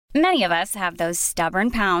Many of us have those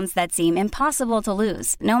stubborn pounds that seem impossible to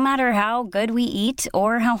lose, no matter how good we eat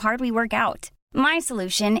or how hard we work out. My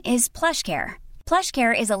solution is PlushCare.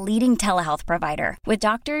 PlushCare is a leading telehealth provider with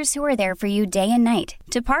doctors who are there for you day and night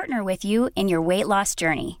to partner with you in your weight loss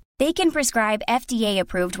journey. They can prescribe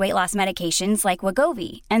FDA-approved weight loss medications like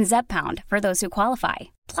Wegovy and Zepbound for those who qualify.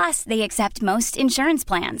 Plus, they accept most insurance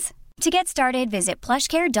plans. To get started, visit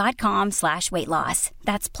plushcare.com/weightloss.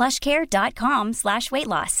 That's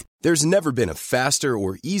plushcare.com/weightloss. There's never been a faster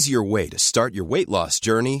or easier way to start your weight loss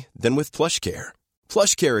journey than with PlushCare.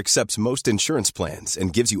 PlushCare accepts most insurance plans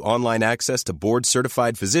and gives you online access to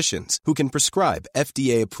board-certified physicians who can prescribe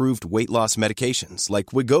FDA-approved weight loss medications like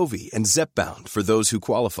Wegovy and Zepbound for those who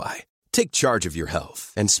qualify. Take charge of your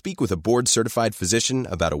health and speak with a board-certified physician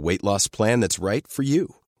about a weight loss plan that's right for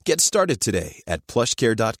you. Get started today at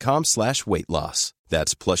plushcare.com/weightloss.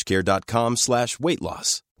 That's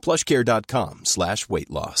plushcare.com/weightloss.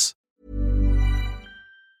 plushcare.com/weightloss.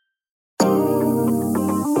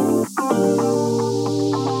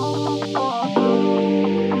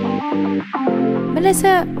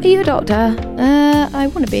 Melissa, are you a doctor? I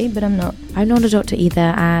want to be, but I'm not. I'm not a doctor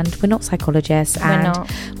either, and we're not psychologists, and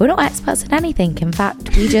we're not experts in anything. In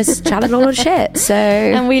fact, we just chat a lot of shit. So,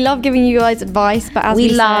 and we love giving you guys advice, but as we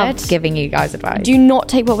love said, giving you guys advice. Do not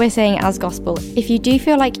take what we're saying as gospel. If you do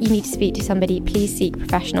feel like you need to speak to somebody, please seek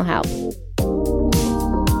professional help.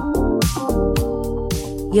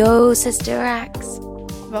 Yo, Sister Axe.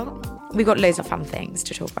 What? We got loads of fun things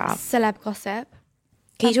to talk about. Celeb gossip.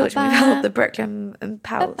 Can you talk to me about the Brooklyn and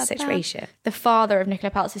Pelt situation? The father of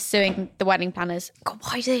Nicola Peltz is suing the wedding planners. God,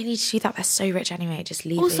 why do they need to do that? They're so rich anyway. Just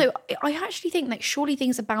leave Also, it. I actually think like surely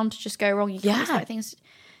things are bound to just go wrong. You can't expect things.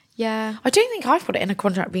 Yeah. I don't think I've put it in a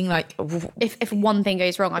contract being like, if one thing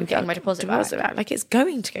goes wrong, I'm getting my deposit back. Like it's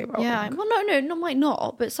going to go wrong. Yeah. Well, no, might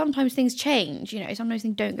not. But sometimes things change. You know, sometimes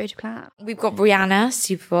things don't go to plan. We've got Rihanna,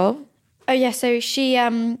 Super Bowl. Oh yeah, so she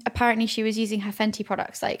apparently she was using her Fenty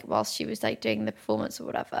products like whilst she was like doing the performance or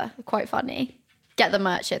whatever. Quite funny. Get the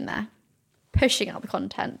merch in there, pushing out the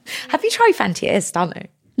content. Have you tried Fenty? It is stunning.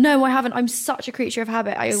 No, I haven't. I'm such a creature of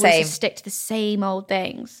habit. I always just stick to the same old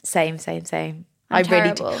things. Same. I'm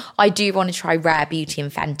really terrible. do. I do want to try Rare Beauty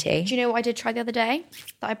and Fenty. Do you know what I did try the other day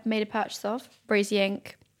that I made a purchase of? Rosie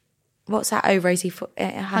Ink. What's that? Oh, Rosie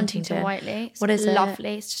Huntington. Whiteley. It's what is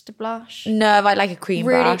lovely. It's just a blush. No, I like a cream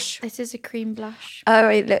brush. This is a cream blush. Oh,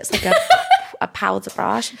 it looks like a powder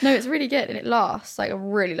brush. No, it's really good and it lasts like a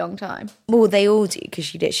really long time. Well, they all do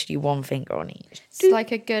because you literally do one finger on each. It's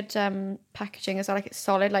like a good packaging as well. Like it's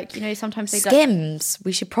solid. Like, you know, sometimes they Skims.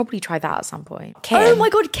 We should probably try that at some point. Kim. Oh my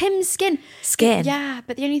God, Kim's skin. Skin. Yeah,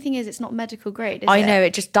 but the only thing is it's not medical grade, is I it? know,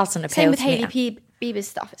 it just doesn't appeal to me. Same with Hailey Bieber's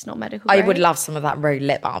stuff. It's not medical grade. I would love some of that rose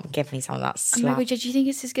lip balm. Give me some of that slap. Oh my God, do you think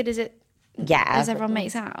it's as good as it? Yeah. As everyone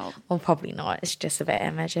makes out? Well, probably not. It's just a bit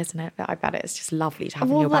image, isn't it? But I bet it's just lovely to have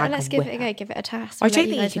in your bag. Let's give it a go. Give it a test. I don't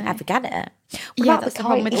think you can ever get it. Yeah, that's the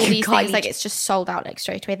problem with all these things. Like, it's just sold out like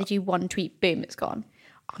straight away. They do one tweet, boom, it's gone.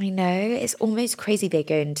 I know. It's almost crazy they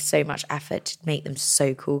go into so much effort to make them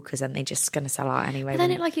so cool because then they're just going to sell out anyway. But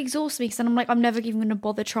then it like exhausts me because then I'm like, I'm never even going to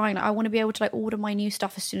bother trying. Like, I want to be able to like order my new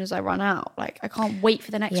stuff as soon as I run out. Like, I can't wait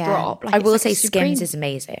for the next drop. Like, I will say Skims is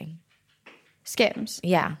amazing. Skims?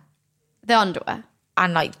 Yeah. The underwear?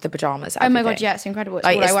 And like the pajamas. Oh my God, yeah, it's incredible. It's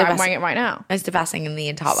what I wear. I'm wearing it right now. It's the best thing in the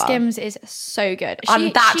entire world. Skims is so good.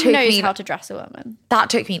 And she knows how to dress a woman. That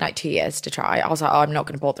took me like 2 years to try. I was like, oh, I'm not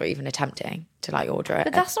going to bother even attempting to like order it.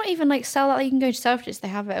 But that's not even like sell that. You can go to Selfridges. They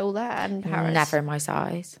have it all there in Paris. Never in my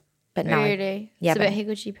size. But no. Really? Yeah, it's a bit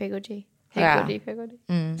higgledy-piggledy. Higgledy-piggledy.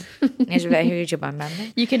 It's a bit higgledy, my man.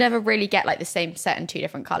 You can never really get like the same set in two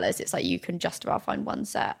different colours. It's like you can just about find one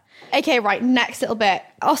set. Okay, right, next little bit.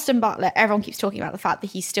 Austin Butler, everyone keeps talking about the fact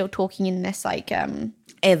that he's still talking in this like... the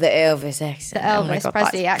Elvis accent. The Elvis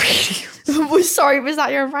Presley accent. Sorry, was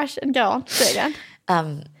that your impression? Go on, say it again. I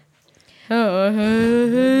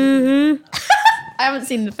haven't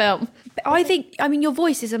seen the film. But I mean, your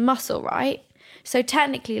voice is a muscle, right? So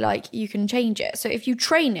technically, like, you can change it. So if you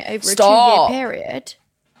train it over a 2-year period...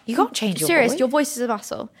 You can't change your voice. Your voice is a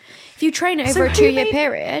muscle. If you train it over a 2-year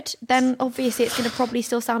period, then obviously it's going to probably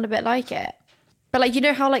still sound a bit like it. But like, you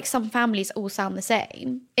know how like some families all sound the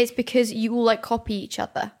same? It's because you all like copy each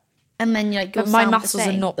other. And then like but my muscles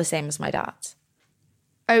are not the same as my dad's.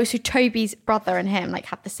 Oh, so Toby's brother and him like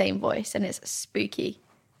have the same voice and it's spooky.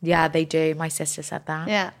 Yeah, they do. My sister said that.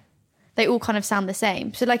 Yeah. They all kind of sound the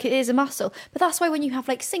same. So like it is a muscle. But that's why when you have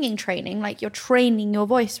like singing training, like you're training your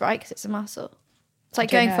voice, right? Because it's a muscle. It's like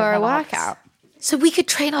going for a workout. So we could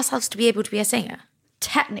train ourselves to be able to be a singer?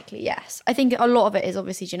 Technically, yes. I think a lot of it is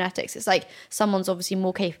obviously genetics. It's like someone's obviously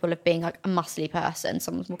more capable of being like a muscly person.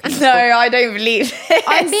 Someone's more capable. No, I don't believe this.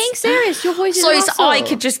 I'm being serious. Your voice is So I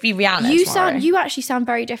could just be Rihanna. You actually sound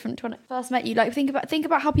very different to when I first met you. Like think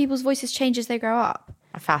about how people's voices change as they grow up.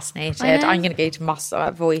 I'm fascinated. I'm going to go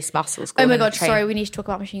to voice muscle school. Oh my God, sorry, we need to talk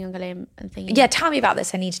about Machine Gun Kelly and thingy. Yeah, tell me about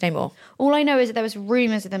this. I need to know more. All I know is that there was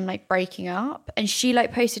rumours of them like breaking up, and she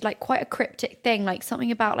like posted like quite a cryptic thing, like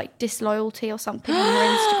something about like disloyalty or something on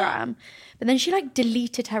her Instagram. But then she like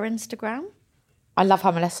deleted her Instagram. I love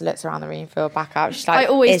how Melissa looks around the room for a backup. She's like, I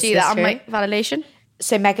always do that. I'm like, validation.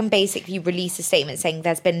 So Meghan basically released a statement saying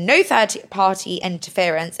there's been no third-party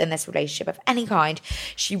interference in this relationship of any kind.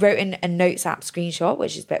 She wrote in a Notes app screenshot,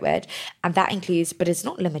 which is a bit weird, and that includes, but is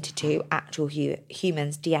not limited to, actual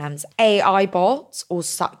humans, DMs, AI bots, or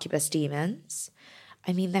succubus demons.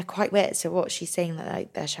 I mean, they're quite weird. So what she's saying that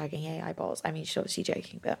like they're shagging AI bots. I mean, she's obviously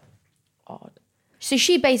joking, but odd. So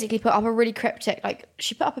she basically put up a really cryptic, like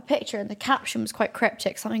she put up a picture and the caption was quite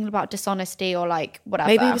cryptic, something about dishonesty or like whatever.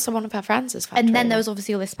 Maybe it was someone of her friends as And then there was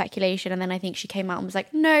obviously all this speculation, and then I think she came out and was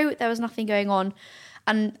like, no, there was nothing going on.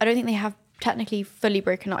 And I don't think they have technically fully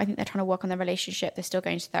broken up. I think they're trying to work on their relationship. They're still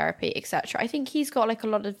going to therapy, etc. I think he's got like a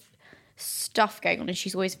lot of stuff going on, and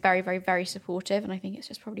she's always very, very, very supportive. And I think it's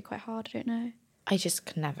just probably quite hard. I don't know. I just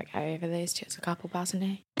can never go over those two as a couple,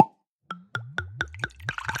 personally.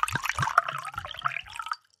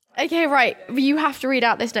 Okay, right. You have to read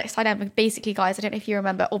out this next dynamic. Basically, guys, I don't know if you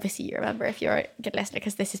remember. Obviously, you remember if you're a good listener,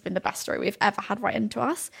 because this has been the best story we've ever had right into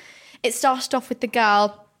us. It started off with the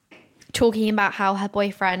girl talking about how her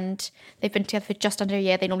boyfriend, they've been together for just under a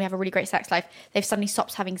year. They normally have a really great sex life. They've suddenly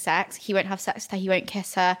stopped having sex. He won't have sex with her. He won't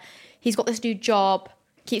kiss her. He's got this new job.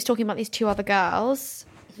 Keeps talking about these two other girls.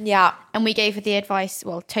 Yeah. And we gave her the advice,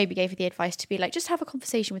 well, Toby gave her the advice to be like, just have a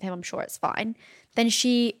conversation with him. I'm sure it's fine. Then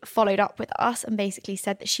she followed up with us and basically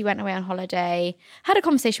said that she went away on holiday, had a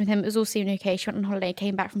conversation with him. It was all seeming okay. She went on holiday,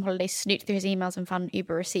 came back from holiday, snooped through his emails and found an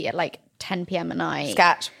Uber receipt at like 10 p.m. at night.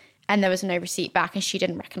 Sketch. And there was no receipt back, and she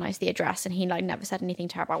didn't recognise the address, and he like never said anything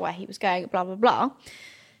to her about where he was going, blah, blah, blah.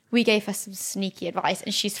 We gave her some sneaky advice,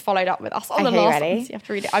 and she's followed up with us on the last one. So you have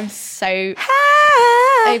to read it. I'm so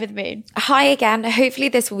over the moon. Hi again. Hopefully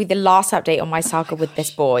this will be the last update on my saga with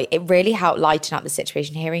this boy. It really helped lighten up the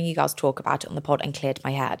situation hearing you guys talk about it on the pod and cleared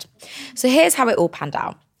my head. So here's how it all panned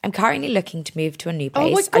out. I'm currently looking to move to a new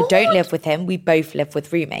place. I don't live with him. We both live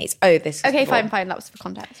with roommates. Oh, this is okay, fine. That was for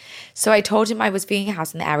context. So I told him I was viewing a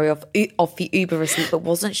house in the area of the Uber receipt, but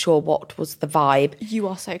wasn't sure what was the vibe. You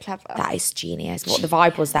are so clever. That is genius. What the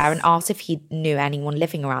vibe was there, and asked if he knew anyone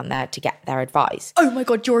living around there to get their advice. Oh my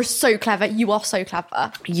God, you're so clever. You are so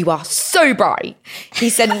clever. You are so bright. He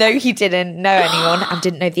said no, he didn't know anyone and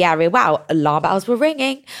didn't know the area well. Alarm bells were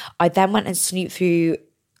ringing. I then went and snooped through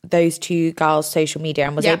those two girls' social media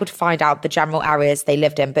and was able to find out the general areas they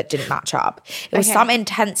lived in but didn't match up. It was some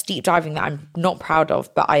intense deep diving that I'm not proud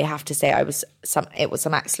of, but I have to say it was some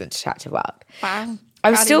excellent detective work. Wow. I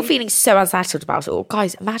was still feeling so unsettled about it all.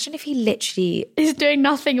 Guys, imagine if he literally is doing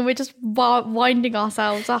nothing and we're just winding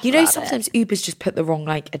ourselves up. You know, sometimes Ubers just put the wrong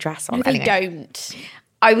like address on. No, they don't.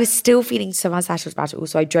 I was still feeling so unsettled about it all,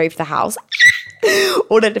 so I drove to the house,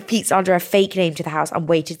 ordered a pizza under a fake name to the house, and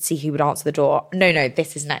waited to see who would answer the door. No,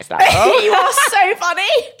 this is next level. You are so funny.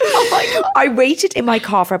 Oh my God. I waited in my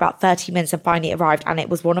car for about 30 minutes and finally arrived, and it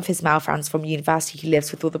was one of his male friends from university who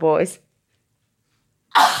lives with all the boys.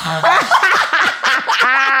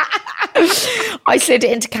 I slid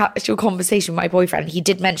it into casual conversation with my boyfriend. He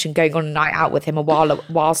did mention going on a night out with him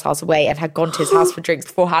whilst I was away and had gone to his house for drinks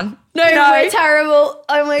beforehand. No, we're terrible.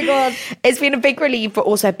 Oh my God. It's been a big relief, but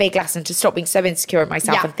also a big lesson to stop being so insecure in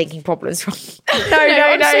myself and thinking problems from... No.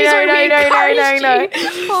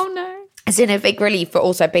 Oh no. It's been a big relief, but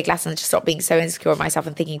also a big lesson to stop being so insecure in myself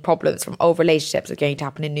and thinking problems from old relationships are going to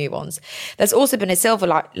happen in new ones. There's also been a silver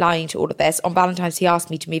lining to all of this. On Valentine's, he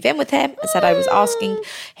asked me to move in with him and said I was asking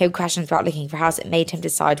him questions about looking for a house. It made him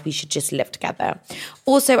decide we should just live together.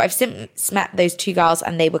 Also, I've since met those two girls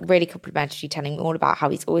and they were really complimentary, telling me all about how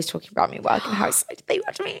he's always talking about me at work and how excited they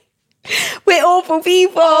were to me. We're awful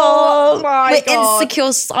people. Oh my We're God. insecure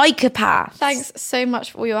psychopaths. Thanks so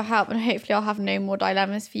much for all your help, and hopefully I'll have no more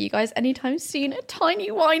dilemmas for you guys anytime soon. A tiny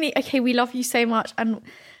whiny. Okay, we love you so much, and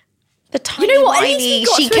the tiny you know what? whiny.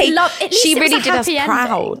 She really did us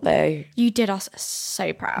proud, though. You did us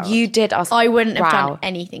so proud. You did us. I wouldn't have done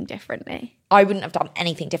anything differently. I wouldn't have done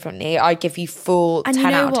anything differently. I'd give you full 10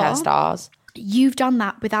 out of 10 stars. You've done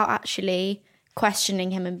that without actually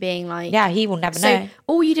questioning him and being like, Yeah, he will never know.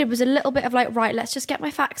 All you did was a little bit of like, right, let's just get my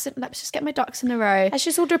facts and let's just get my ducks in a row. Let's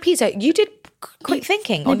just order a pizza. You did quick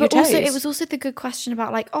thinking on your but toes. also it was also the good question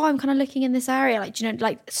about like, oh, I'm kind of looking in this area, like, do you know,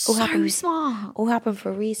 like so smart. All happened for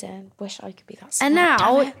a reason. Wish I could be that smart. And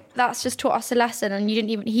now that's just taught us a lesson, and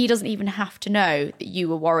he doesn't even have to know that you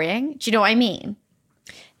were worrying. Do you know what I mean?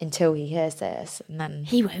 Until he hears this, and then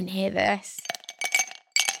He won't hear this.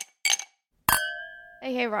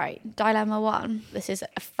 Okay, right. Dilemma 1. This is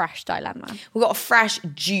a fresh dilemma. we've got a fresh,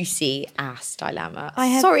 juicy ass dilemma. I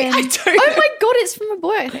have Sorry, been- I don't. Oh my God, it's from a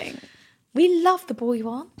boy, I think. We love the boy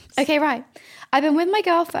one. Okay, right. I've been with my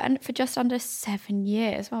girlfriend for just under 7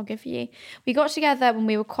 years. Well, good for you. We got together when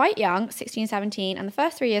we were quite young, 16, 17, and the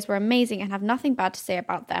first 3 years were amazing and have nothing bad to say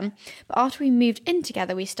about them. But after we moved in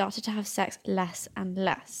together, we started to have sex less and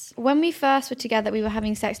less. When we first were together, we were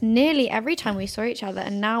having sex nearly every time we saw each other,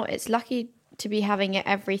 and now it's lucky to be having it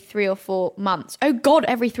every 3 or 4 months. Oh God,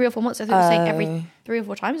 every 3 or 4 months. I thought you were saying every 3 or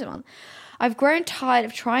 4 times a month. I've grown tired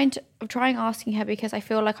of trying asking her because I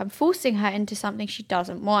feel like I'm forcing her into something she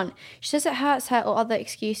doesn't want. She says it hurts her or other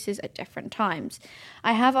excuses at different times.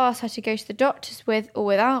 I have asked her to go to the doctors with or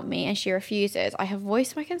without me, and she refuses. I have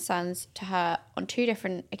voiced my concerns to her on 2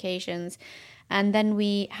 different occasions, and then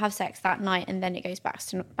we have sex that night, and then it goes back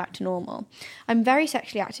to normal. I'm a very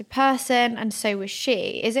sexually active person, and so was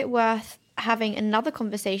she. Is it worth having another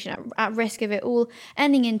conversation at risk of it all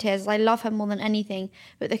ending in tears? I love her more than anything,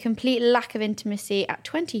 but the complete lack of intimacy at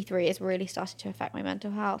 23 is really starting to affect my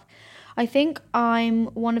mental health. I think I'm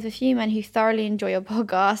one of the few men who thoroughly enjoy your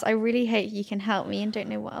podcast. I really hope you can help me and don't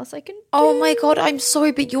know what else I can do. Oh my God, I'm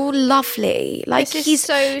sorry, but you're lovely. Like, This is he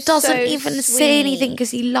so doesn't even sweet. say anything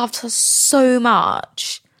because he loves her so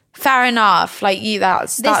much. Fair enough. Like, you,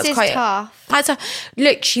 that's is quite tough.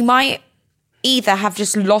 Look, she might either have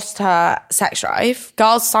just lost her sex drive.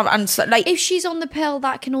 Girls, like, If she's on the pill,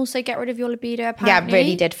 that can also get rid of your libido, yeah, apparently. it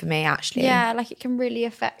really did for me, actually. Yeah, like it can really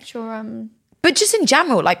affect your But just in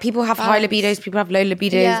general, like, people have high libidos, people have low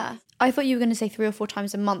libidos. Yeah. I thought you were going to say 3 or 4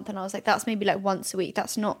 times a month, and I was like, that's maybe like once a week.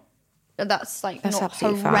 That's not That's not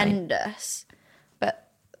absolutely fine. horrendous. But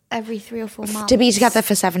every 3 or 4 months. To be together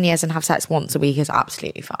for 7 years and have sex once a week is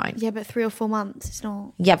absolutely fine. Yeah, but 3 or 4 months, it's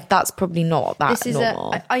not. Yeah, that's probably not that This is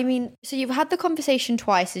normal. I mean, so you've had the conversation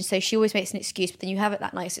twice, and so she always makes an excuse, but then you have it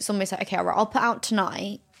that night. So it's almost like, okay, all right, I'll put out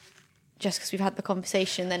tonight, just because we've had the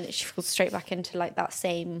conversation. Then she falls straight back into like that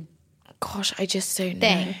same Gosh, I just don't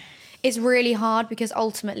thing. know. It's really hard because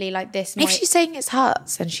ultimately, like this. If she's saying it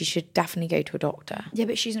hurts, then she should definitely go to a doctor. Yeah,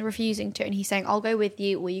 but she's refusing to, and he's saying, "I'll go with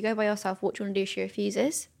you, or you go by yourself. What do you want to do?" She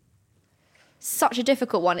refuses. Such a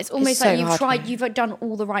difficult one. It's almost so like hard. you've done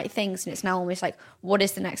all the right things, and it's now almost like, what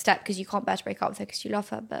is the next step? Because you can't bear to break up with her because you love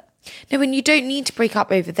her. But No, and you don't need to break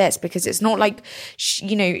up over this because it's not like,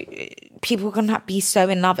 people can be so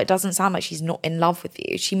in love. It doesn't sound like she's not in love with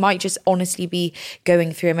you. She might just honestly be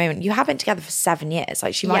going through a moment. You have been together for 7 years.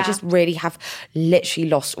 Like, she might Yeah. just really have literally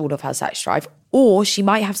lost all of her sex drive. Or she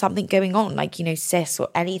might have something going on, like, cysts or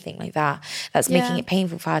anything like that, that's making it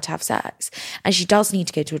painful for her to have sex. And she does need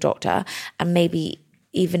to go to a doctor. And maybe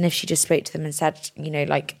even if she just spoke to them and said,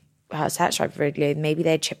 like, her sex drive regularly, maybe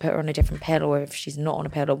they'd put her on a different pill, or if she's not on a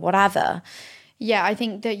pill or whatever. yeah, I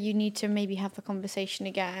think that you need to maybe have the conversation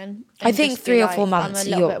again. I and think just be 3 or like, 4 months, I'm a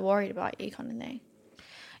little bit worried about you, kind of thing.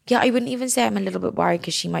 Yeah, I wouldn't even say I'm a little bit worried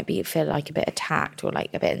because she might feel like a bit attacked or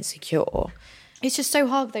like a bit insecure. It's just so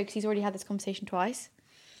hard though because he's already had this conversation twice.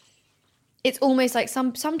 It's almost like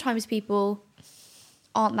sometimes people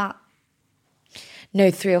aren't that. No,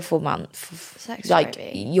 3 or 4 months. Sex like,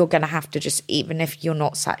 drivey. you're going to have to just, even if you're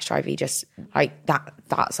not sex drivey, just like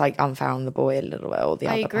that's like unfair on the boy a little bit, or the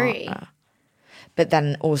I other agree. partner. But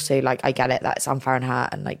then also, like, I get it, that's unfair on her,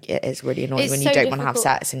 and like, it is really annoying It's when so you don't want to have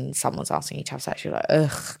difficult. sex and someone's asking you to have sex. You're like,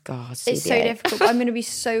 ugh, God, CBA. It's so difficult. I'm going to be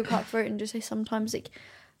so cutthroat and just say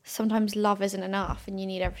sometimes love isn't enough and you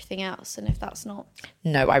need everything else. And if that's not...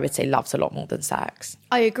 No, I would say love's a lot more than sex.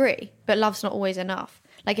 I agree, but love's not always enough.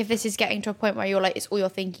 Like, if this is getting to a point where you're like, it's all you're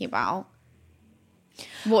thinking about,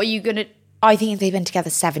 what are you going to... I think if they've been together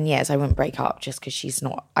 7 years, I wouldn't break up just because she's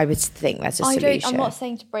not. I would think there's a solution. I'm not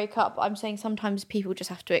saying to break up, but I'm saying sometimes people just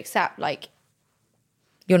have to accept, like,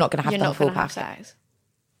 You're not going to have you're the not full going to have package. sex.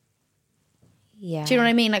 Yeah. Do you know what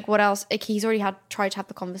I mean? Like, what else? Like, he's already tried to have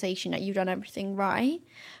the conversation that you've done everything right.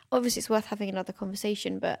 Obviously, it's worth having another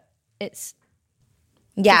conversation, but it's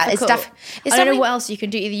Yeah, difficult. it's I don't know something- what else you can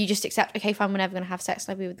do. Either you just accept, okay, fine, we're never going to have sex,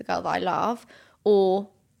 and I'll be with the girl that I love, or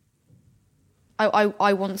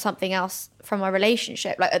I want something else from my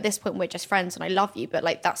relationship. Like, at this point, we're just friends, and I love you, but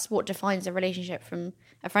like, that's what defines a relationship from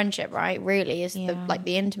a friendship, right? Really, is the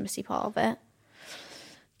intimacy part of it.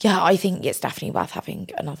 Yeah, I think it's definitely worth having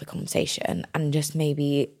another conversation and just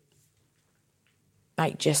maybe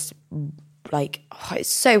it's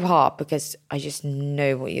so hard because I just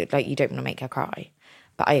know what you don't want to make her cry.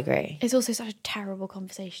 But I agree. It's also such a terrible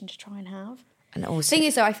conversation to try and have. And also, thing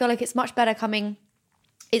is though, I feel like it's much better coming.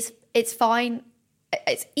 It's fine.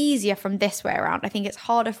 It's easier from this way around. I think it's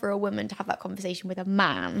harder for a woman to have that conversation with a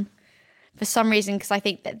man for some reason, because I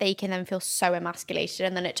think that they can then feel so emasculated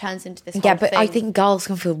and then it turns into this whole yeah, but thing. I think girls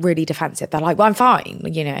can feel really defensive. They're like, well, I'm fine,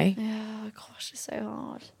 Yeah, gosh, it's so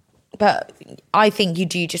hard. But I think you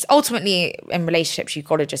do just ultimately in relationships, you've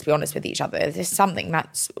got to just be honest with each other. If there's something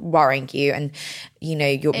that's worrying you and,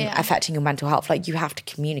 you're affecting your mental health, you have to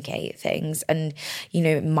communicate things. And,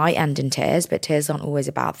 it might end in tears, but tears aren't always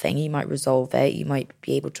a bad thing. You might resolve it. You might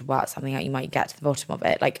be able to work something out. You might get to the bottom of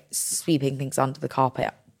it. Sweeping things under the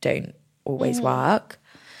carpet don't always work.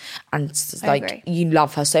 And you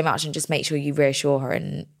love her so much and just make sure you reassure her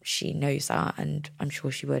and she knows that, and I'm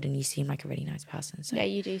sure she would, and you seem like a really nice person. So. Yeah,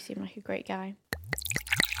 you do seem like a great guy.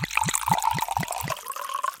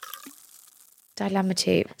 Dilemma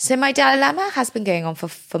 2. So my dilemma has been going on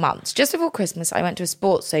for months. Just before Christmas, I went to a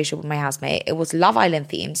sports social with my housemate. It was Love Island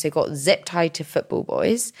themed, so got zip tied to football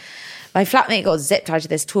boys. My flatmate got zip tied to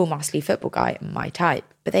this tall, muscly football guy, my type.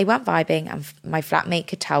 But they weren't vibing and my flatmate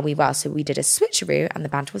could tell we were, so we did a switcheroo and the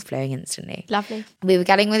banter was flowing instantly. Lovely. We were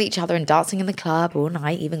getting with each other and dancing in the club all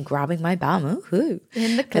night, even grabbing my bum. Ooh.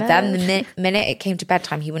 In the club. But then the minute it came to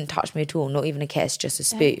bedtime, he wouldn't touch me at all, not even a kiss, just a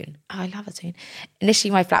spoon. Oh, I love a spoon.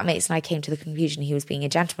 Initially, my flatmates and I came to the conclusion he was being a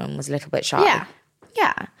gentleman and was a little bit shy.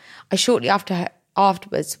 Yeah. I shortly after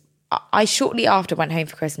went home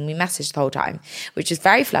for Christmas and we messaged the whole time, which was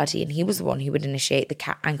very flirty, and he was the one who would initiate the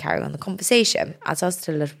cat and carry on the conversation, as I was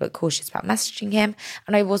still a little bit cautious about messaging him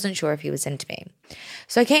and I wasn't sure if he was into me.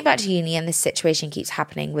 So I came back to uni and this situation keeps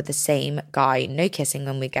happening with the same guy, no kissing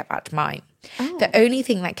when we get back to mine. Oh. The only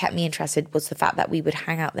thing that kept me interested was the fact that we would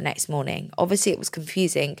hang out the next morning. Obviously, it was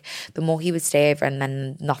confusing. The more he would stay over and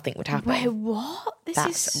then nothing would happen. Wait, what?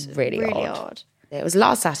 That's really odd. It was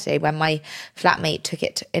last Saturday when my flatmate took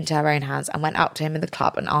it into her own hands and went up to him in the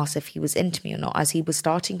club and asked if he was into me or not, as he was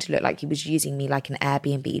starting to look like he was using me like an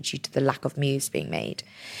Airbnb due to the lack of moves being made.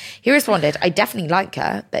 He responded, I definitely like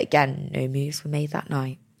her, but again, no moves were made that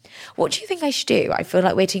night. What do you think I should do? I feel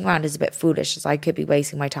like waiting around is a bit foolish, as I could be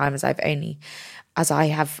wasting my time as I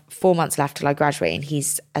have 4 months left till I graduate and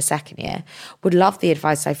he's a second year. Would love the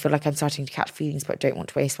advice. I feel like I'm starting to catch feelings but don't want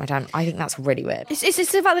to waste my time. I think that's really weird. It's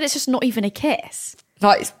the fact that it's just not even a kiss.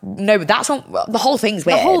 No, but that's not, the whole thing's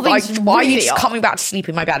weird. The whole thing's why really are you just odd. coming back to sleep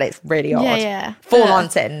in my bed? It's really odd. Yeah. 4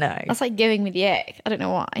 months in, no. That's like giving me the ick. I don't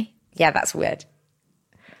know why. Yeah, that's weird.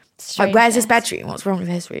 Strange where's his kiss. bedroom? What's wrong with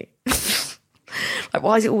his room?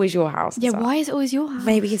 Why is it always your house? Yeah, why is it always your house?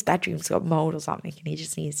 Maybe his bedroom's got mold or something and he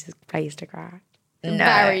just needs his place to crack. No.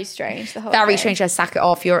 Very strange. The whole Very thing. strange. Just sack it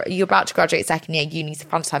off. You're about to graduate second year. Uni's the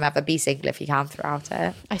funnest time ever. Be single if you can throughout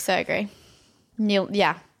it. I so agree. Neil,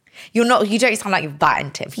 yeah. You don't sound like you're that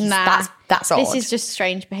into him. Nah. That's odd. This is just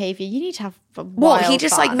strange behaviour. You need to have a What? wild He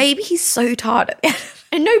just fun. maybe he's so tired.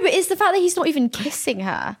 And no, but it's the fact that he's not even kissing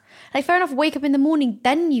her. Like, fair enough, wake up in the morning,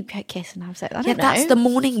 then you kiss and have sex. I don't know. That's the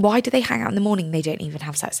morning. Why do they hang out in the morning? They don't even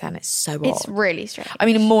have sex then. It's so odd. It's really strange. I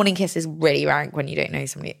mean, a morning kiss is really rank when you don't know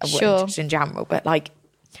somebody. Sure. Just in general, but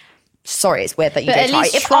sorry, it's weird that you But don't at try.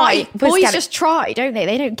 least If try. I was Boys getting- just try, don't they?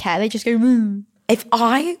 They don't care. They just go, If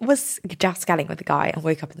I was just getting with a guy and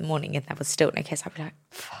woke up in the morning and there was still no kiss, I'd be like,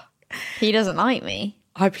 fuck. He doesn't like me.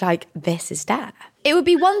 I'd be like, this is death. It would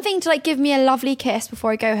be one thing to give me a lovely kiss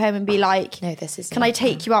before I go home and be like, No, this is can not I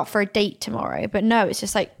take you out for a date tomorrow? But no, it's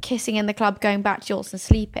just kissing in the club, going back to yours and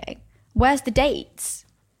sleeping. Where's the dates?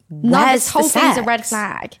 No, Where's this whole the thing's a sex? red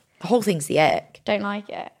flag. The whole thing's the ick. Don't like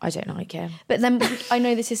it. I don't like him. But then I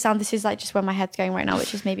know this is just where my head's going right now,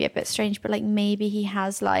 which is maybe a bit strange, but maybe he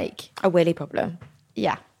has A willy problem.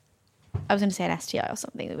 yeah. I was going to say an STI or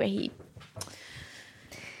something where he...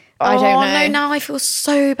 I don't know. No, now I feel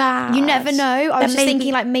so bad. You never know. I was Then just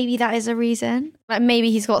thinking maybe that is a reason.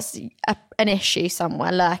 Maybe he's got an issue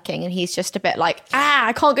somewhere lurking and he's just a bit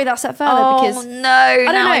I can't go that step further because... no. I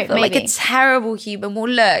don't know, I feel like maybe. a terrible human. Well,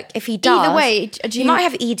 look, if he does... Either way, do he might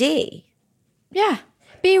have ED. Yeah.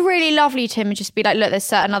 Be really lovely to him and just be like, look, there's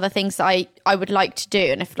certain other things that I would like to do.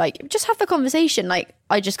 And if just have the conversation.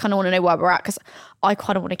 I just kind of want to know where we're at because I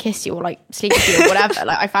kind of want to kiss you or sleep with you or whatever.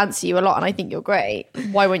 I fancy you a lot and I think you're great.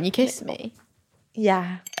 Why won't you kiss me?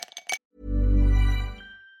 Yeah.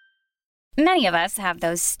 Many of us have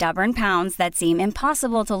those stubborn pounds that seem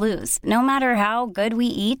impossible to lose, no matter how good we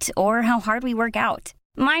eat or how hard we work out.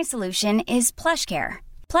 My solution is PlushCare.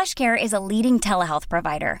 PlushCare is a leading telehealth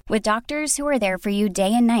provider with doctors who are there for you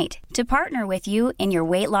day and night to partner with you in your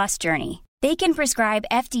weight loss journey. They can prescribe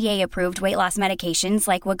FDA-approved weight loss medications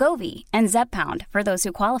like Wegovy and Zepbound for those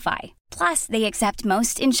who qualify. Plus, they accept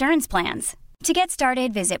most insurance plans. To get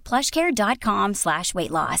started, visit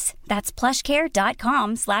plushcare.com/weightloss. That's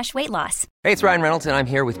plushcare.com/weightloss. Hey, it's Ryan Reynolds, and I'm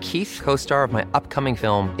here with Keith, co-star of my upcoming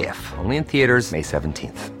film, If, only in theaters May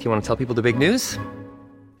 17th. Do you want to tell people the big news?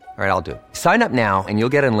 All right, I'll do it. Sign up now and you'll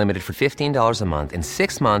get unlimited for $15 a month and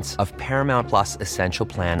 6 months of Paramount Plus Essential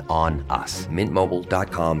Plan on us.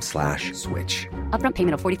 MintMobile.com/switch. Upfront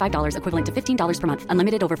payment of $45 equivalent to $15 per month.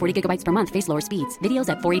 Unlimited over 40 gigabytes per month. Face lower speeds. Videos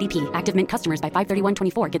at 480p. Active Mint customers by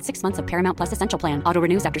 531.24 get 6 months of Paramount Plus Essential Plan. Auto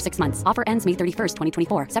renews after 6 months. Offer ends May 31st,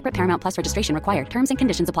 2024. Separate Paramount Plus registration required. Terms and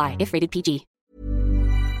conditions apply if rated PG.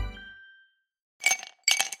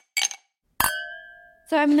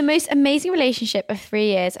 So I'm in the most amazing relationship of 3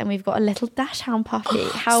 years and we've got a little dachshund puppy.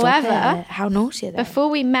 However, how naughty are they? before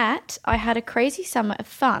we met, I had a crazy summer of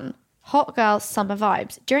fun. Hot girl summer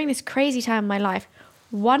vibes. During this crazy time in my life,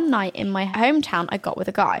 one night in my hometown, I got with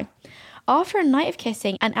a guy. After a night of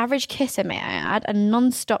kissing, an average kisser may I add, and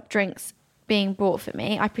non-stop drinks being brought for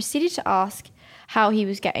me, I proceeded to ask how he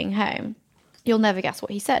was getting home. You'll never guess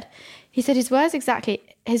what he said. He said his words exactly,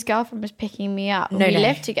 his girlfriend was picking me up. We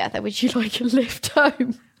lived together. Would you like a lift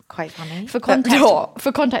home? Quite funny. For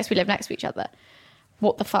context, we live next to each other.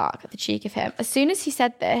 What the fuck? The cheek of him. As soon as he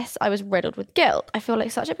said this, I was riddled with guilt. I feel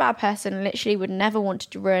like such a bad person and literally would never want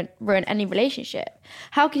to ruin any relationship.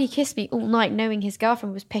 How could he kiss me all night knowing his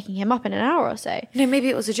girlfriend was picking him up in an hour or so? No, maybe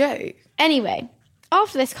it was a joke. Anyway,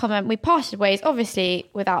 after this comment, we parted ways, obviously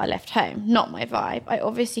without a lift home. Not my vibe. I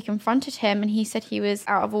obviously confronted him and he said he was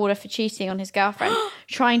out of order for cheating on his girlfriend,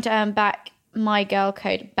 trying to earn back my girl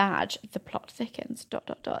code badge. The plot thickens. ...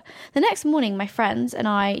 The next morning, my friends and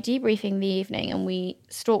I debriefing the evening and we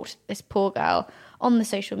stalked this poor girl on the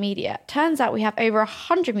social media. Turns out we have over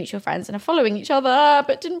 100 mutual friends and are following each other,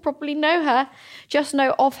 but didn't properly know her. Just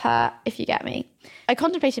know of her, if you get me. I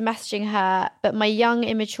contemplated messaging her, but my young,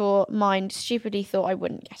 immature mind stupidly thought I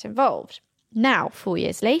wouldn't get involved. Now, 4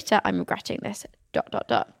 years later, I'm regretting this. ...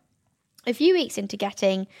 A few weeks into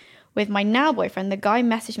getting with my now boyfriend, the guy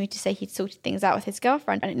messaged me to say he'd sorted things out with his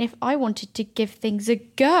girlfriend and if I wanted to give things a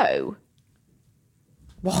go.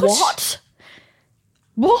 What?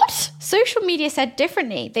 Social media said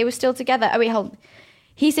differently. They were still together. Oh, wait, hold on.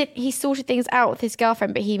 He said he sorted things out with his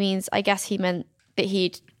girlfriend, but I guess he meant that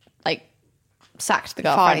he'd, sacked the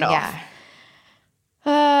girlfriend off.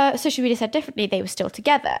 Yeah. Social media said differently. They were still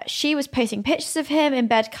together. She was posting pictures of him in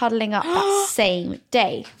bed cuddling up that same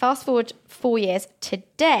day. Fast forward 4 years.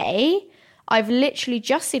 Today, I've literally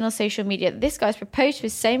just seen on social media that this guy's proposed to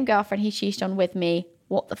his same girlfriend he cheated on with me.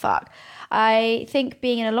 What the fuck? I think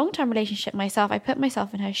being in a long-term relationship myself, I put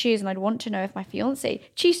myself in her shoes and I'd want to know if my fiance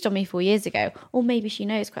cheated on me 4 years ago. Or maybe she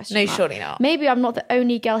knows, ? No, surely not. Maybe I'm not the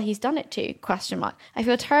only girl he's done it to, ? I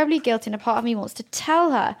feel terribly guilty and a part of me wants to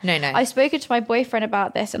tell her. No. I've spoken to my boyfriend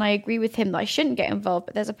about this and I agree with him that I shouldn't get involved,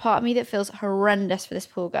 but there's a part of me that feels horrendous for this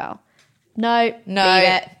poor girl. No.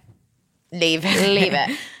 Leave it. Leave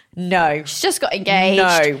it. No. She's just got engaged.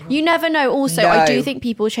 No. You never know. Also, No. I do think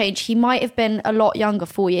people change. He might have been a lot younger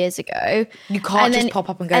 4 years ago. You can't just pop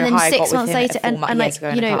up and go, and then "Hi, I 6 got with months him later, at 4 years ago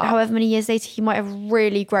in a club." however many years later, he might have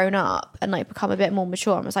really grown up and become a bit more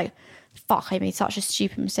mature. And was like, fuck, I made such a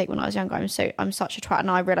stupid mistake when I was younger. I'm such a twat.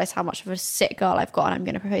 And I realise how much of a sick girl I've got and I'm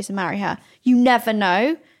going to propose and marry her. You never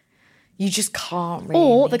know. You just can't really.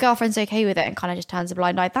 Or the girlfriend's okay with it and kind of just turns a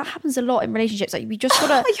blind eye. That happens a lot in relationships. We just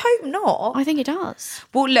gotta. I hope not. I think it does.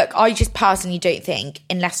 Well, look, I just personally don't think,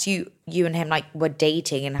 unless you and him were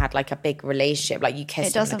dating and had a big relationship, you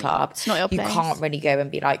kissed in the club, it's not your place. You can't really go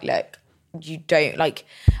and be like, look, you don't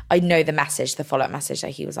I know the follow-up message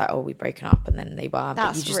that he was like, oh, we've broken up, and then they were. That's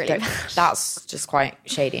but you just really don't, bad. that's just quite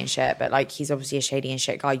shady and shit. But he's obviously a shady and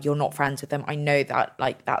shit guy. You're not friends with him. I know that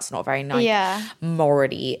that's not very nice,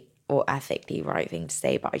 morally or ethically right thing to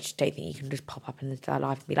say, but I just don't think you can just pop up into their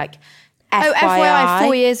life and be like, FYI,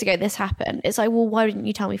 4 years ago this happened. It's like, well, why didn't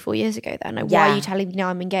you tell me 4 years ago then? Why are you telling me now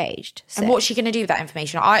I'm engaged? And what's she going to do with that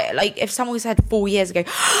information? If someone said 4 years ago,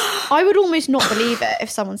 I would almost not believe it if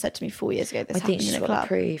someone said to me 4 years ago this happened she's in a got club.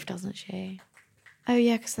 proof, doesn't she? Oh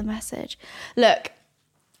yeah, because the message. Look,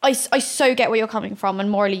 I so get where you're coming from, and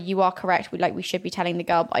morally you are correct. We should be telling the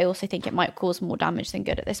girl, but I also think it might cause more damage than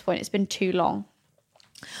good at this point. It's been too long.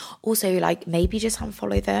 Also, maybe just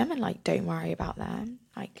unfollow them and don't worry about them.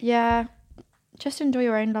 Yeah, just enjoy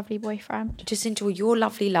your own lovely boyfriend. Just enjoy your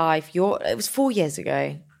lovely life. It was 4 years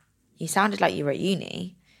ago. You sounded like you were at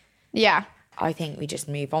uni. Yeah, I think we just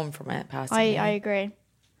move on from it personally. I agree.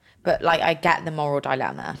 But like, I get the moral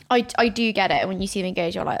dilemma. I do get it. And when you see them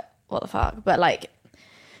engaged, you're like, what the fuck? But like,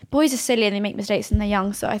 boys are silly and they make mistakes and they're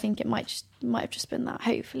young. So I think it might have just been that,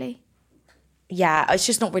 hopefully. Yeah, it's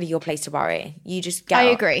just not really your place to worry. You just get. I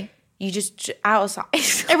agree. You just outside.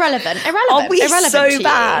 Irrelevant. Are we irrelevant so to you.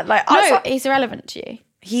 bad? Like, no, he's irrelevant to you.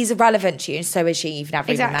 He's irrelevant to you, and so is she. You've never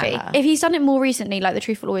Exactly. even met her. If he's done it more recently, like the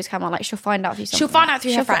truth will always come out. Like she'll find out through something. She'll find out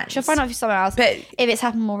through her friends. She'll find out through someone else. But if it's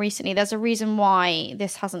happened more recently, there's a reason why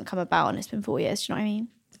this hasn't come about, and it's been 4 years. Do you know what I mean?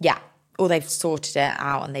 yeah, or they've sorted it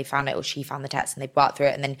out and they found it, or she found the text and they've worked through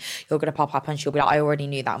it, and then you're going to pop up and she'll be like, I already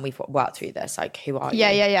knew that and we've worked through this. Like, who are you?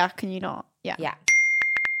 Yeah. Can you not? Yeah. Yeah.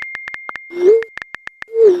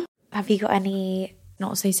 Have you got any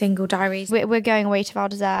not so single diaries? We're going away to Val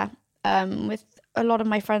d'Isere with a lot of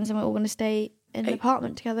my friends, and we're all going to stay in an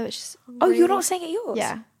apartment together, which is You're not staying at yours?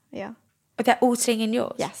 Yeah. Oh, they're all staying in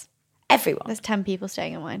yours? Yes. Everyone? There's 10 people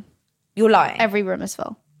staying in mine. You're lying? Every room is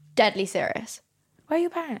full. Deadly serious. Where are your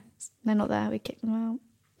parents? They're not there. We kicked them out.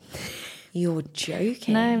 You're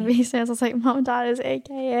joking. No, he says, I was like, Mum and Dad, is it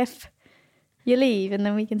okay if you leave and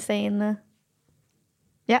then we can stay in the...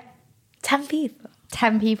 Yeah. 10 people?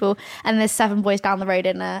 10 people. And there's 7 boys down the road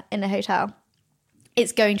in a hotel.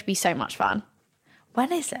 It's going to be so much fun.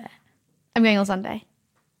 When is it? I'm going on Sunday.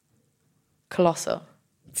 Colossal.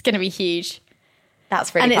 It's going to be huge.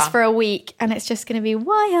 That's really And fun. it's for a week, and it's just going to be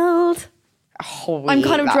wild. I'm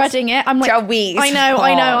kind of That's dreading it. I'm like, a week. I know.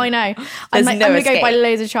 I'm There's like, no I'm going to go escape. buy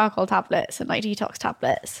loads of charcoal tablets and like detox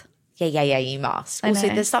tablets. Yeah, you must. I Also,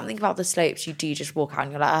 know. there's something about the slopes, you do just walk out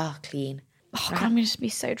and you're like, clean. Oh, God, I'm going to just be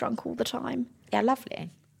so drunk all the time. Yeah,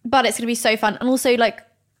 lovely. But it's going to be so fun. And also, like,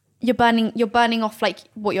 you're burning off, like,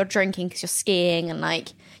 what you're drinking because you're skiing and, like,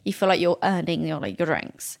 you feel like you're earning your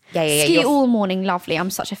drinks. Yeah. Ski all morning, lovely. I'm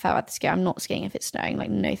such a fair weather skier. I'm not skiing if it's snowing. Like,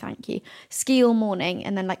 no, thank you. Ski all morning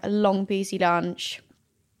and then, like, a long boozy lunch.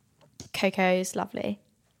 Coco's, lovely.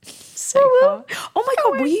 So fun. Oh my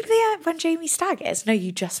God, were you there when Jamie Stagg is? No,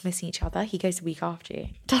 you just miss each other. He goes the week after you.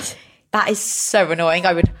 Does he? That is so annoying.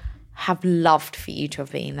 I would have loved for you to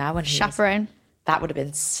have been there when he was. Chaperone. That would have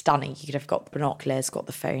been stunning. You could have got the binoculars, got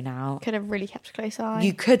the phone out. Could have really kept a close eye.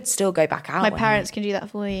 You could still go back out. My when parents can do that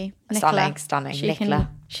for you. Stunning. Nicola.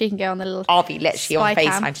 She can go on the little... I'll be literally on spy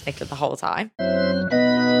cam. FaceTime to Nicola the whole time.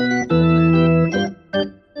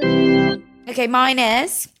 Okay, mine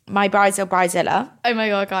is my Bridezilla. Oh my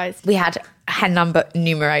God, guys. We had hen number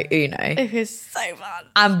numero uno. It was so fun.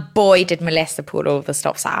 And boy, did Melissa pull all the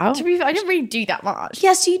stops out. To be fair, I didn't really do that much.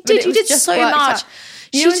 Yes, you But did. it You was did just so worked much. out.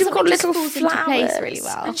 You know She's when got something just little falls into flowers place really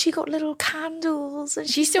well. and she got little candles. And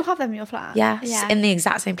Do you still have them in your flat? yes, Yeah. in the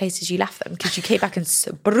exact same place as you left them, because you came back and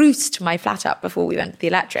spruced my flat up before we went to the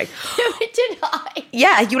electric. Did I?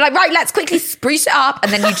 Yeah, you were like, right, let's quickly spruce it up,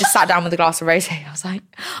 and then you just sat down with a glass of rosé. I was like,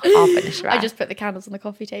 I'll finish it. I just put the candles on the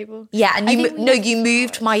coffee table. Yeah, and I you think we- you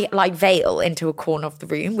moved my like veil into a corner of the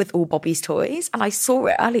room with all Bobby's toys, and I saw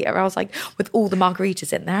it earlier. I was like, with all the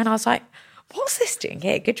margaritas in there, and I was like, what's this doing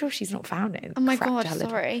here? Good job she's not found it. Oh my Cracked God, her little-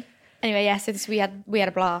 sorry. Anyway, yeah, so we had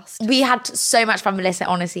a blast. We had so much fun, Melissa.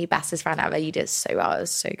 Honestly, bestest friend ever. You did so well. It was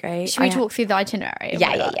so great. Should we talk through the itinerary? of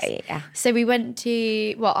Yeah, what it yeah, was? yeah. So we went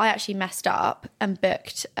to, well, I actually messed up and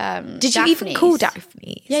booked Did you even call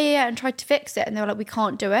Daphne's? Yeah, and tried to fix it. And they were like, we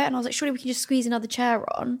can't do it. And I was like, surely we can just squeeze another chair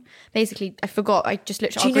on. Basically, I forgot. I just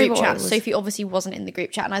looked at Do our you know group what chat. it was? Sophie obviously wasn't in the group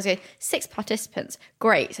chat. And I was like, 6 participants.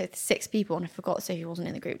 Great. So 6 people. And I forgot Sophie wasn't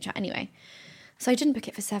in the group chat anyway. So I didn't book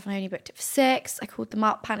it for 7. I only booked it for 6. I called them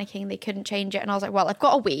up panicking. They couldn't change it. And I was like, well, I've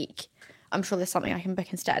got a week. I'm sure there's something I can book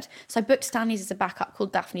instead. So I booked Stanley's as a backup,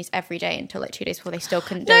 called Daphne's every day until like 2 days before they still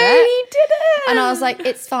couldn't do it. you didn't. And I was like,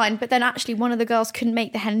 it's fine. But then actually one of the girls couldn't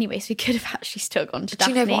make the hen anyway, so we could have actually still gone to Do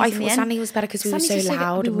you Daphne's. know what? I in the thought end. Stanley was better because we were Stanley's so just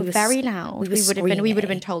loud. We were very loud. We would have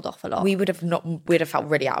been told off a lot. We'd have felt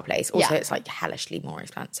really out of place. Also, Yeah. it's like hellishly more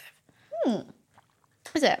expensive.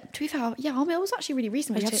 Is it? To be fair, yeah, it was actually really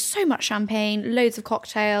reasonable. We had so much champagne, loads of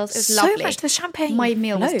cocktails. It was So lovely. much, the champagne My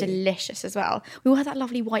meal was flowed. delicious as well. We all had that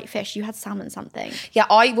lovely white fish. You had salmon something. Yeah,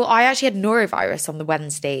 I actually had norovirus on the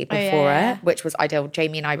Wednesday before yeah. it, which was ideal.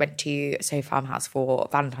 Jamie and I went to Soho Farmhouse for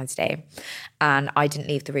Valentine's Day, and I didn't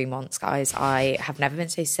leave the room once, guys. I have never been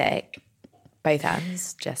so sick. Both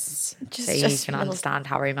ends, just so you just can a little- understand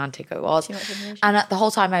how romantic it was. Too much information. And the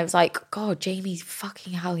whole time I was like, God, Jamie's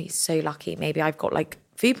fucking hell, he's so lucky. Maybe I've got like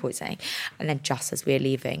food poisoning. And then just as we're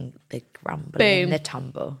leaving, the grumble Boom. and the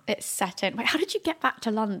tumble. It's set in. Wait, how did you get back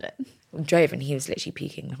to London? We drove and he was literally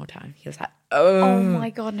peeking the whole time. He was like, Oh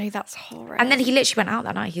my God, no, that's horrible. And then he literally went out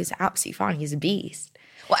that night. He was absolutely fine. He's a beast.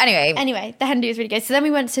 Well, anyway. Anyway, the hen do was really good. So then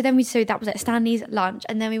that was at Stanley's lunch,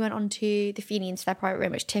 and then we went on to the Feeney into their private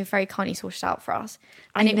room, which Tiff very kindly sorted out for us.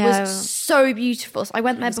 And it was so beautiful. So I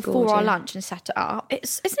went there before our lunch and set it up.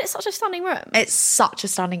 Isn't it such a stunning room? It's such a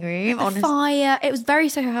stunning room. The fire. It was very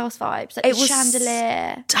Soho House vibes. Like, it was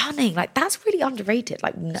chandelier. Stunning. Like, that's really underrated.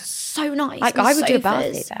 Like, so nice. Like, I would do a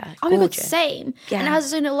birthday there. Oh my God, same. Yeah. And it has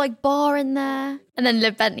its own little like bar in there. And then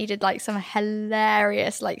Liv Bentley did like some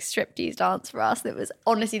hilarious like striptease dance for us. That was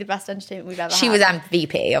honestly the best entertainment we've ever had. She was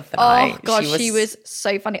MVP of the night. Oh God, she was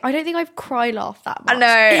so funny. I don't think I've cry laughed that much. I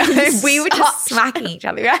know. We were just smacking each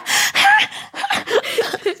other.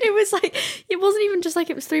 It was like, it wasn't even just like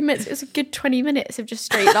it was 3 minutes. It was a good 20 minutes of just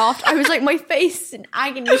straight laughter. I was like, my face in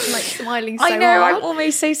agony from like smiling so hard. I know, I'm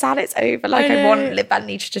almost so sad it's over. Like, I want Liv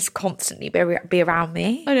Bentley to just constantly be around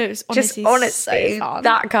me. I know, it was honestly so fun.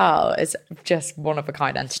 That girl is just one of a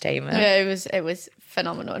kind entertainment. Yeah, it was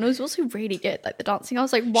phenomenal. And it was also really good, like the dancing. I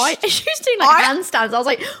was like, why? She was doing like handstands. I was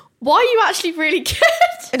like, why are you actually really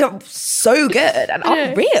good? So good and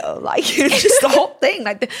unreal. Like, it was just the whole thing.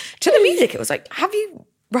 Like, to the music, it was like, have you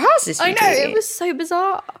rehearsed this? I know, it was so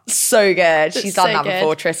bizarre. So good. She's done so that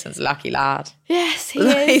before. Tristan's a lucky lad. Yes, he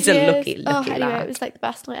is. He's a lucky lad. lad. It was like the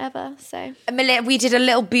best night ever. So we did a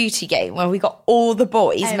little booty game where we got all the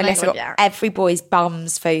boys. Melissa got every boy's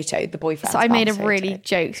bum's photo, the boyfriend's. So I made a really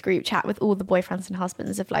jokes group chat with all the boyfriends and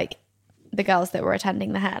husbands of like the girls that were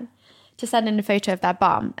attending the hen to send in a photo of their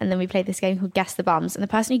bum, and then we played this game called Guess the Bums. And the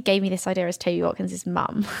person who gave me this idea is Toby Watkins'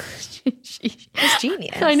 mum. It's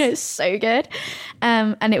genius. I know, it's so good.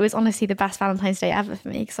 And it was honestly the best Valentine's Day ever for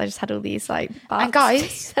me because I just had all these like bums. And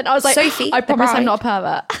guys, and I was like, Sophie, I promise I'm not a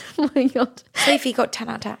pervert. Oh my God. Sophie got 10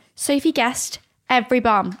 out of 10. Sophie guessed every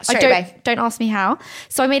bum. Straight away. Don't ask me how.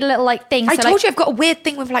 So I made a little like thing. I so, told you I've got a weird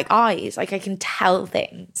thing with like eyes. Like, I can tell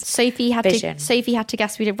things. Sophie had to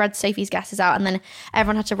guess. We read Sophie's guesses out, and then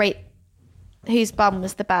everyone had to rate whose bum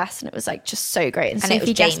was the best, and it was like just so great. And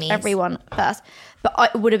Sophie guessed everyone first,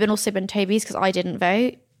 but it would have been also been Toby's because I didn't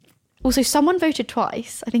vote. Also, someone voted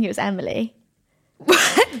twice. I think it was Emily.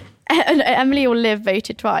 Emily or Liv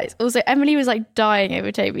voted twice. Also, Emily was like dying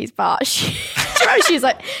over Toby's butt. She was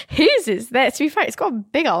like, whose is this? To be fair, it's got a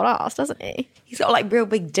big old ass, doesn't he? He's got like real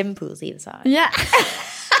big dimples either side. Yeah.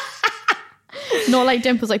 Not like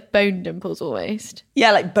dimples, like bone dimples almost.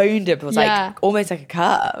 Yeah, like bone dimples, like almost like a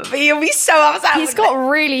curve. But you'll be so upset. He's got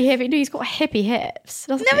really hippie. No, he's got hippie hips,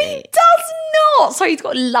 doesn't he? No, he does not. So he's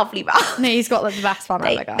got a lovely bum. No, he's got like the best bum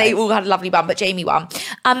ever, guys. They all had a lovely bum, but Jamie won.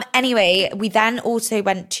 Anyway, we then also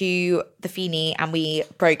went to the Feeney and we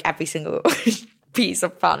broke every single piece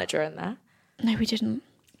of furniture in there. No, we didn't.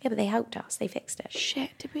 Yeah, but they helped us. They fixed it. Shit,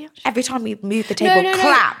 did we actually? Every time we moved the table,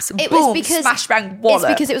 collapse, it boom, was because, smash, bang, wallet.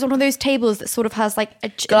 It's because it was one of those tables that sort of has like a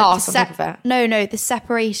glass on top of it. No, the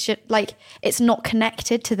separation, like it's not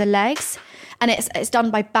connected to the legs. And it's done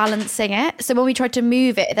by balancing it. So when we tried to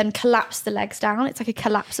move it, it then collapsed the legs down. It's like a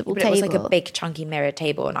collapsible table. It was like a big chunky mirror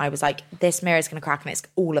table. And I was like, this mirror is going to crack and it's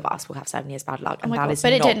all of us will have 7 years bad luck. And that is not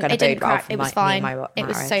going to bode well for It was fine. It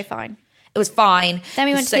was so fine. It was fine. Then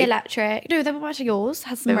we went to the electric. No, then we went to yours.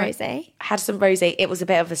 Had some rosé. Had some rosé. It was a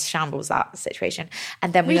bit of a shambles, that situation.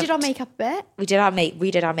 And then we did our makeup a bit. We did our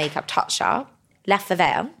makeup, touched up, left the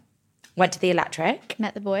veil, went to the electric.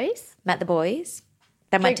 Met the boys.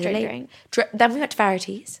 Then went to the Then we went to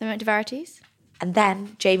Verities. And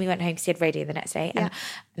then Jamie went home because he had radio the next day. And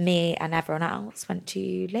me and everyone else went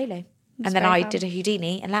to Lolo. And then I did a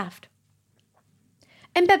Houdini and left.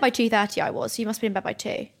 In bed by 2:30 I was, so you must have been in bed by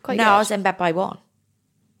 2. Quite good. I was in bed by 1.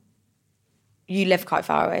 You live quite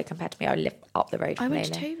far away compared to me. I live up the road from I went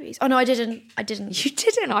Lolo. to Toby's. Oh no, I didn't. You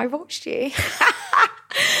didn't? I watched you. Well,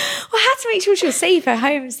 I had to make sure she was safe at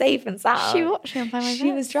home, safe and sound. She watched me on my bed.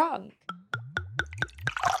 She was drunk.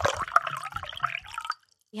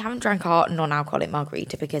 We haven't drank our non-alcoholic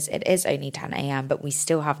margarita because it is only 10 a.m, but we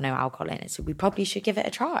still have no alcohol in it, so we probably should give it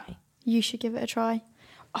a try. You should give it a try.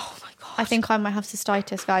 Oh my God. I think I might have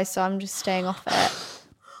cystitis, guys, so I'm just staying off it.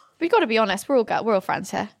 We got to be honest, we're all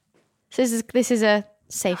friends here. So this is a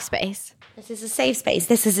safe space. This is a safe space.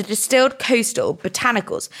 This is a distilled coastal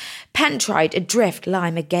botanicals, pentride, adrift,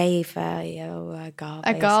 lime, agave, agave.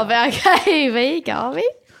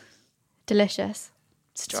 Delicious.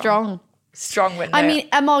 Strong. Strong window. I mean,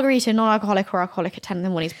 a margarita, non-alcoholic or alcoholic at 10 in the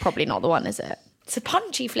morning is probably not the one, is it? It's a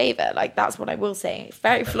punchy flavour, like that's what I will say. It's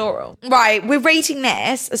very floral. Right, we're rating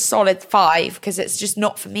this a solid 5 because it's just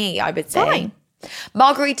not for me, I would say. Fine.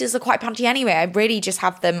 Margaritas are quite punchy anyway. I really just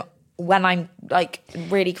have them when I'm like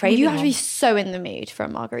really craving You have to be so in the mood for a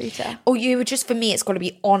margarita. Or you would just, for me, it's got to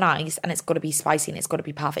be on ice and it's got to be spicy and it's got to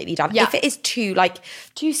be perfectly done. Yeah. If it is too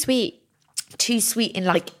sweet and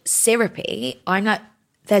like syrupy, I'm like,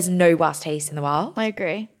 There's no worse taste in the world. I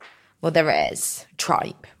agree. Well, there is.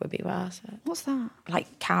 Tripe would be worse. What's that?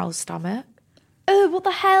 Like cow's stomach. Oh, what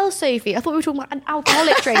the hell, Sophie? I thought we were talking about an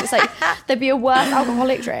alcoholic drink. It's like there'd be a worse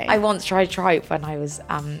alcoholic drink. I once tried tripe when I was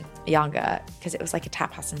younger because it was like a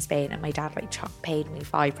tapas in Spain, and my dad like paid me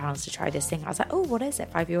 £5 to try this thing. I was like, oh, what is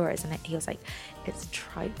it? €5, and he was like, it's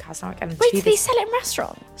tripe cow's stomach. And Wait, do they sell it in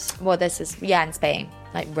restaurants? Well, this is in Spain,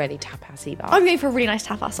 like really tapasy bar. I'm going for a really nice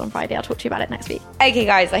tapas on Friday. I'll talk to you about it next week. Okay,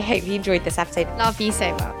 guys, I hope you enjoyed this episode. Love you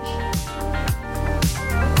so much.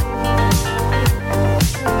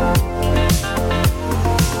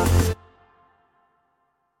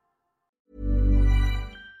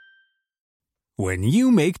 When you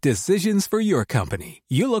make decisions for your company,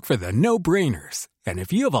 you look for the no-brainers. And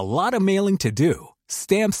if you have a lot of mailing to do,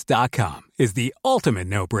 Stamps.com is the ultimate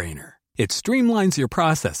no-brainer. It streamlines your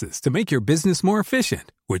processes to make your business more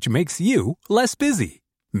efficient, which makes you less busy.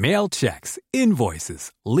 Mail checks,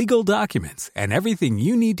 invoices, legal documents, and everything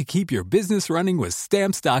you need to keep your business running with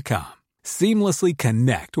Stamps.com. Seamlessly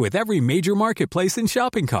connect with every major marketplace and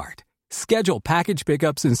shopping cart. Schedule package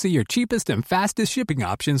pickups and see your cheapest and fastest shipping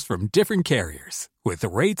options from different carriers, with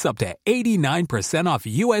rates up to 89% off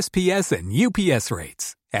USPS and UPS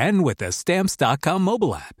rates. And with the Stamps.com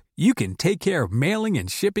mobile app, you can take care of mailing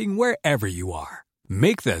and shipping wherever you are.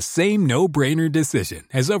 Make the same no-brainer decision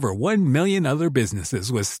as over 1 million other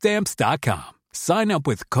businesses with Stamps.com. Sign up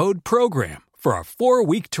with code PROGRAM for a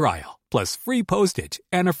 4-week trial, plus free postage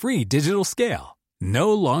and a free digital scale.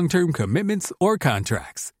 No long-term commitments or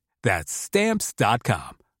contracts. That's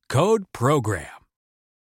Stamps.com. Code PROGRAM.